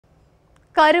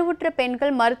கருவுற்ற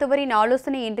பெண்கள் மருத்துவரின்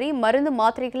ஆலோசனையின்றி மருந்து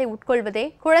மாத்திரைகளை உட்கொள்வதே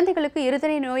குழந்தைகளுக்கு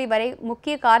இருதய நோய் வரை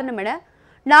முக்கிய காரணம் என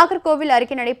நாகர்கோவில்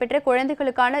அருகே நடைபெற்ற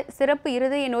குழந்தைகளுக்கான சிறப்பு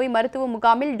இருதய நோய் மருத்துவ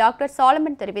முகாமில் டாக்டர்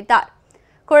சாலமன் தெரிவித்தார்.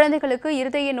 குழந்தைகளுக்கு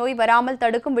இருதய நோய் வராமல்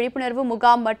தடுக்கும் விழிப்புணர்வு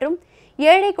முகாம் மற்றும்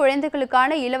ஏழை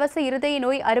குழந்தைகளுக்கான இலவச இருதய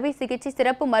நோய் அறுவை சிகிச்சை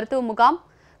சிறப்பு மருத்துவ முகாம்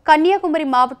கன்னியாகுமரி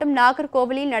மாவட்டம்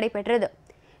நாகர்கோவிலில் நடைபெற்றது.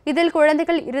 இதில்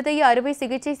குழந்தைகள் இருதய அறுவை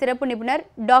சிகிச்சை சிறப்பு நிபுணர்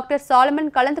டாக்டர்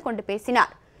சாலமன் கலந்து கொண்டு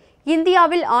பேசினார்.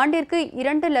 இந்தியாவில் ஆண்டிற்கு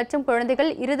 2 லட்சம் குழந்தைகள்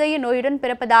இருதய நோயுடன்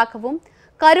பிறப்பதாகவும்,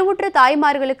 கருவுற்ற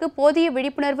தாய்மார்களுக்கு போதிய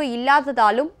விழிப்புணர்வு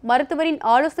இல்லாததாலும், மருத்துவரின்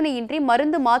ஆலோசனையின்றி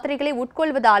மருந்து மாத்திரைகளை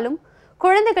உட்கொள்வதாலும்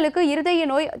குழந்தைகளுக்கு இருதய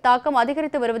நோய் தாக்கம்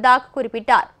அதிகரித்து வருவதாக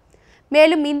குறிப்பிட்டார்.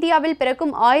 மேலும் இந்தியாவில்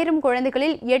பிறக்கும் 1000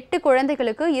 குழந்தைகளில் 8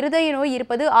 குழந்தைகளுக்கு இருதய நோய்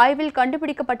இருப்பது ஆய்வில்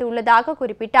கண்டுபிடிக்கப்பட்டுள்ளதாக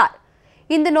குறிப்பிட்டார்.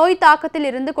 இந்த நோய் தாக்கத்தில்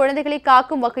இருந்து குழந்தைகளை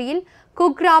காக்கும் வகையில்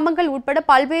குக்கிராமங்கள் உட்பட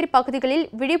பல்வேறு பகுதிகளில்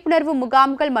விழிப்புணர்வு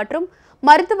முகாம்கள் மற்றும்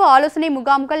மருத்துவ ஆலோசனை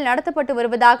முகாம்கள் நடத்தப்பட்டு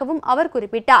வருவதாகவும் அவர்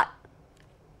குறிப்பிட்டார்.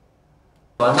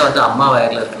 அம்மா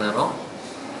வயர்ல இருக்க நேரம்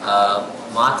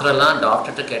மாத்திரைலாம்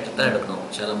டாக்டர்கிட்ட கேட்டு தான் எடுக்கணும்.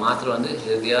 சில மாத்திரை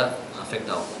ஹெல்தியாக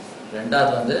அஃபெக்ட் ஆகும்.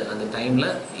 ரெண்டாவது அந்த டைமில்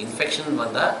இன்ஃபெக்ஷன்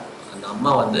வந்தால் அந்த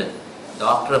அம்மா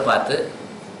டாக்டரை பார்த்து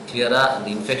கிளியராக அந்த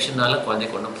இன்ஃபெக்ஷனால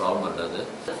குழந்தைக்கு ஒன்றும் ப்ராப்ளம் வராது.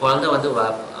 குழந்தை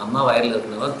அம்மா வயரில்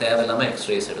இருக்கிறவங்க தேவையில்லாமல்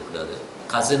எக்ஸ்ரேஸ் எடுக்கூடாது.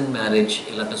 கசின் மேரேஜ்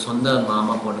இல்லாட்ட சொந்த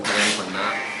மாமா பொண்ணு கல்யாணம்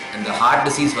பண்ணால் அந்த ஹார்ட்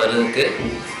டிசீஸ் வர்றதுக்கு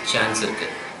சான்ஸ்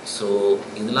இருக்குது. ஸோ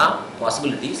இதெல்லாம்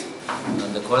பாசிபிலிட்டிஸ்.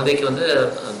 அந்த குழந்தைக்கு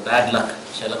பேட் லக்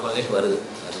சில குழந்தைக்கு வருது.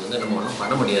 அது நம்ம ஒன்றும்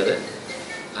பண்ண முடியாது.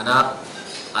 ஆனால்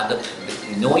அந்த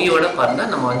நோயோட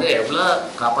பிறந்தால் நம்ம எவ்வளோ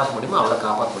காப்பாற்ற முடியுமோ அவ்வளோ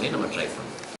காப்பாற்ற முடியும் நம்ம ட்ரை பண்ணணும்.